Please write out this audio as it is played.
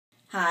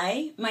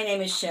Hi, my name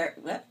is Sherry.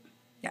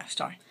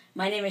 Sorry.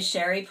 My name is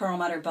Sherry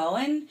Perlmutter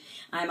Bowen.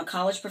 I'm a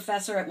college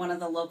professor at one of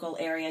the local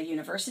area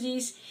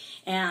universities,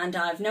 and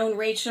I've known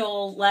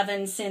Rachel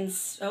Levin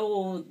since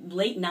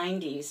late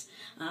 90s.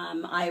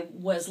 I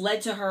was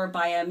led to her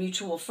by a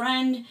mutual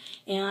friend,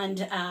 and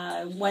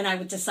when I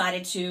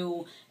decided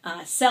to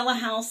sell a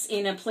house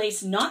in a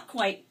place not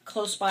quite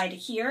close by to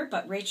here,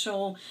 but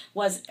Rachel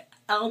was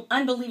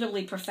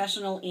unbelievably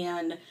professional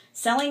in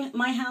selling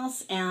my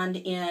house and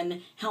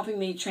in helping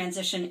me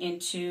transition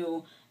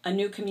into a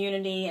new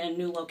community and a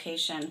new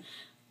location.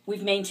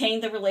 We've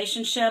maintained the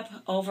relationship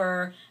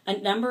over a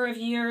number of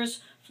years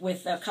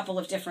with a couple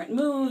of different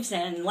moves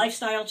and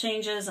lifestyle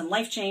changes and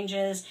life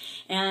changes.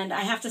 And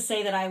I have to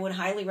say that I would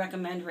highly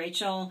recommend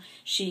Rachel.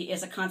 She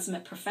is a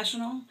consummate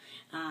professional.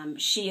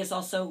 She is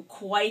also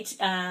quite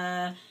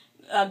a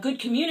good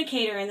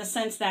communicator in the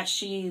sense that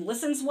she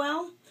listens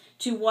well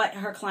to what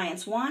her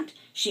clients want.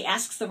 She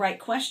asks the right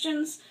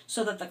questions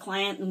so that the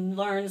client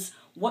learns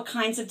what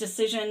kinds of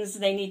decisions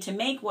they need to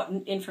make, what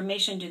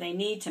information do they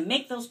need to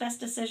make those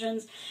best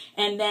decisions,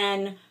 and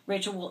then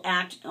Rachel will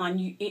act on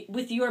you,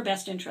 with your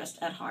best interest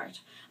at heart.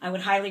 I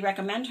would highly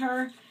recommend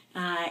her,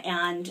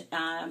 and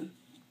I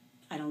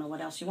don't know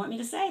what else you want me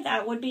to say.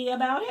 That would be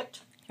about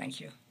it.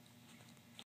 Thank you.